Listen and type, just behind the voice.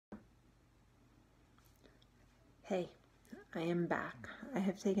Hey, I am back. I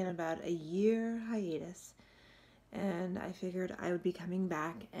have taken about a year hiatus and I figured I would be coming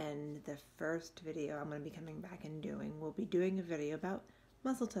back, and the first video I'm going to be coming back and doing will be doing a video about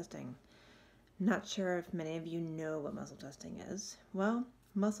muscle testing. Not sure if many of you know what muscle testing is. Well,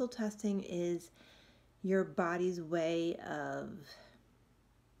 muscle testing is your body's way of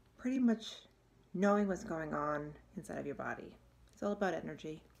pretty much knowing what's going on inside of your body. It's all about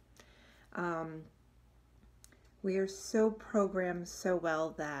energy. We are so programmed so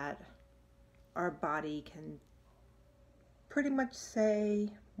well that our body can pretty much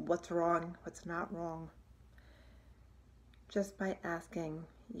say what's wrong, what's not wrong, just by asking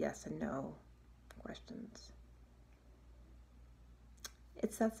yes and no questions.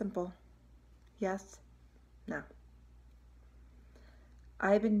 It's that simple. Yes, no.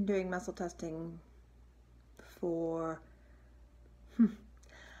 I've been doing muscle testing for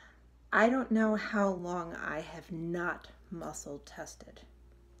I don't know how long I have not muscle tested.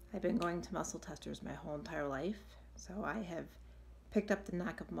 I've been going to muscle testers my whole entire life, so I have picked up the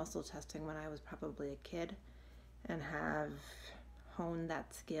knack of muscle testing when I was probably a kid and have honed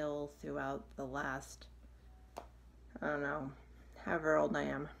that skill throughout the last, I don't know, however old I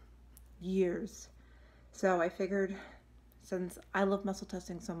am, years. So I figured, since I love muscle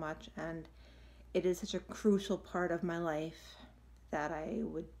testing so much and it is such a crucial part of my life, that I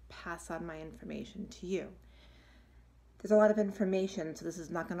would pass on my information to you. There's a lot of information, so this is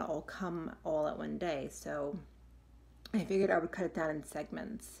not going to all come all at one day, so I figured I would cut it down in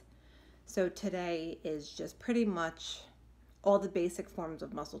segments. So today is just pretty much all the basic forms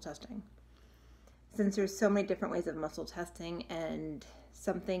of muscle testing. Since there's so many different ways of muscle testing and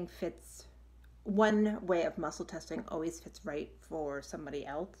something fits, one way of muscle testing always fits right for somebody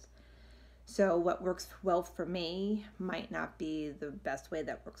else. So what works well for me might not be the best way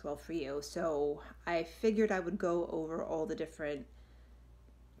that works well for you. So I figured I would go over all the different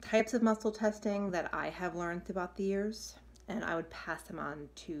types of muscle testing that I have learned throughout the years, and I would pass them on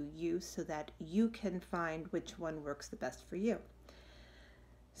to you so that you can find which one works the best for you.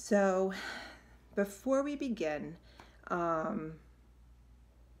 So before we begin,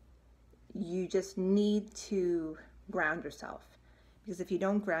 you just need to ground yourself. Because if you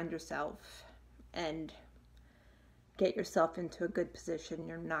don't ground yourself and get yourself into a good position,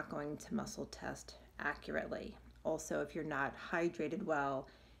 you're not going to muscle test accurately. Also, if you're not hydrated well,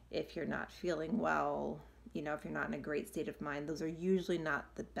 if you're not feeling well, if you're not in a great state of mind, those are usually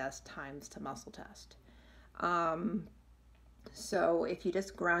not the best times to muscle test. So if you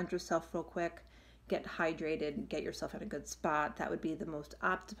just ground yourself real quick, get hydrated, get yourself in a good spot, that would be the most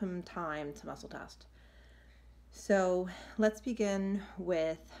optimum time to muscle test. So let's begin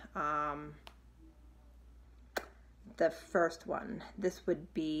with the first one. This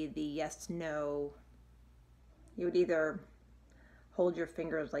would be the yes/no. You would either hold your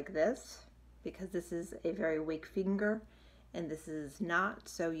fingers like this, because this is a very weak finger and this is not,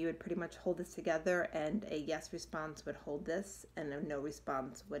 so you would pretty much hold this together and a yes response would hold this and a no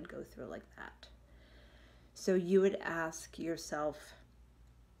response would go through like that. So you would ask yourself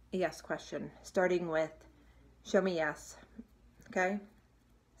a yes question, starting with show me yes. Okay?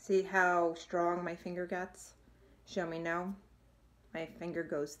 See how strong my finger gets? Show me no. My finger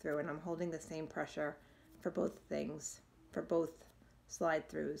goes through and I'm holding the same pressure for both things, for both slide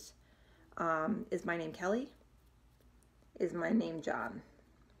throughs. Is my name Kelly? Is my name John?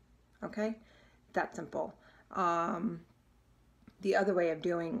 Okay? That simple. The other way of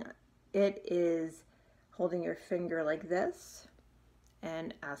doing it is holding your finger like this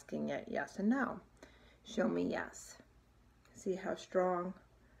and asking it yes and no. Show me yes. See how strong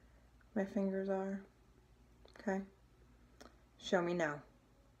my fingers are? Okay. Show me no.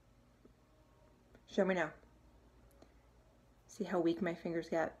 Show me no. See how weak my fingers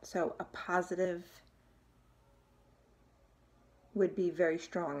get? So a positive would be very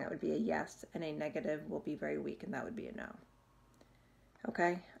strong. That would be a yes. And a negative will be very weak, and that would be a no.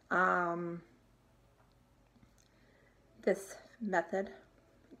 Okay. This method,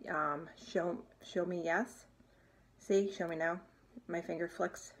 show me yes. See, show me no. My finger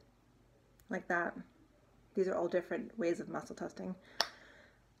flicks like that. These are all different ways of muscle testing.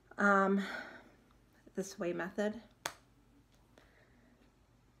 The sway method.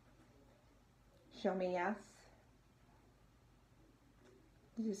 Show me yes.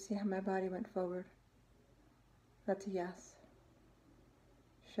 Did you see how my body went forward? That's a yes.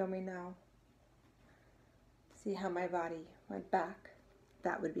 Show me no. See how my body went back?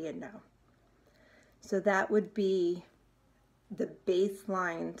 That would be a no. So that would be the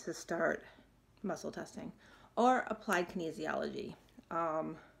baseline to start muscle testing, or applied kinesiology.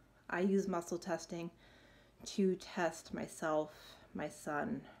 I use muscle testing to test myself, my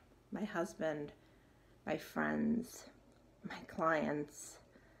son, my husband, my friends, my clients,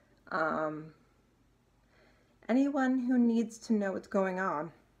 anyone who needs to know what's going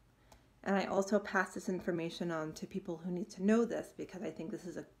on. And I also pass this information on to people who need to know this, because I think this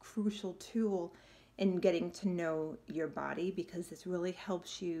is a crucial tool in getting to know your body, because this really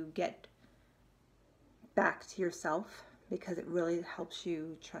helps you get back to yourself, because it really helps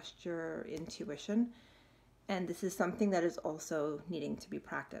you trust your intuition. And this is something that is also needing to be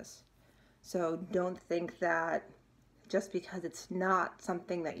practiced. So don't think that just because it's not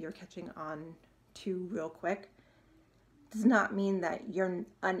something that you're catching on to real quick does not mean that you're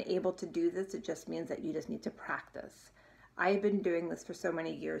unable to do this. It just means that you just need to practice. I've been doing this for so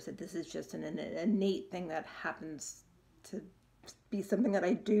many years that this is just an innate thing that happens to be something that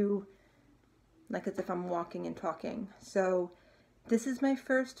I do, like as if I'm walking and talking. So this is my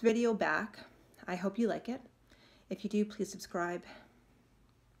first video back. I hope you like it. If you do, please subscribe.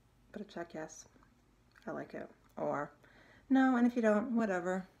 Put a check yes, I like it, or no, and if you don't,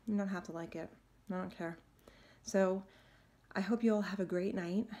 whatever. You don't have to like it. I don't care. So I hope you all have a great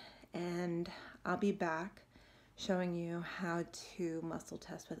night, and I'll be back showing you how to muscle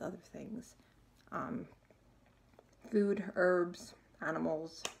test with other things. Food, herbs,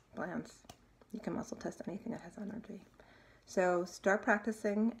 animals, plants. You can muscle test anything that has energy. So start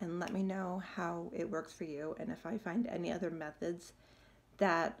practicing and let me know how it works for you. And if I find any other methods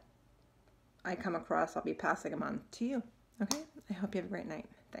that I come across, I'll be passing them on to you. Okay? I hope you have a great night.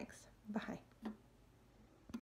 Thanks. Bye.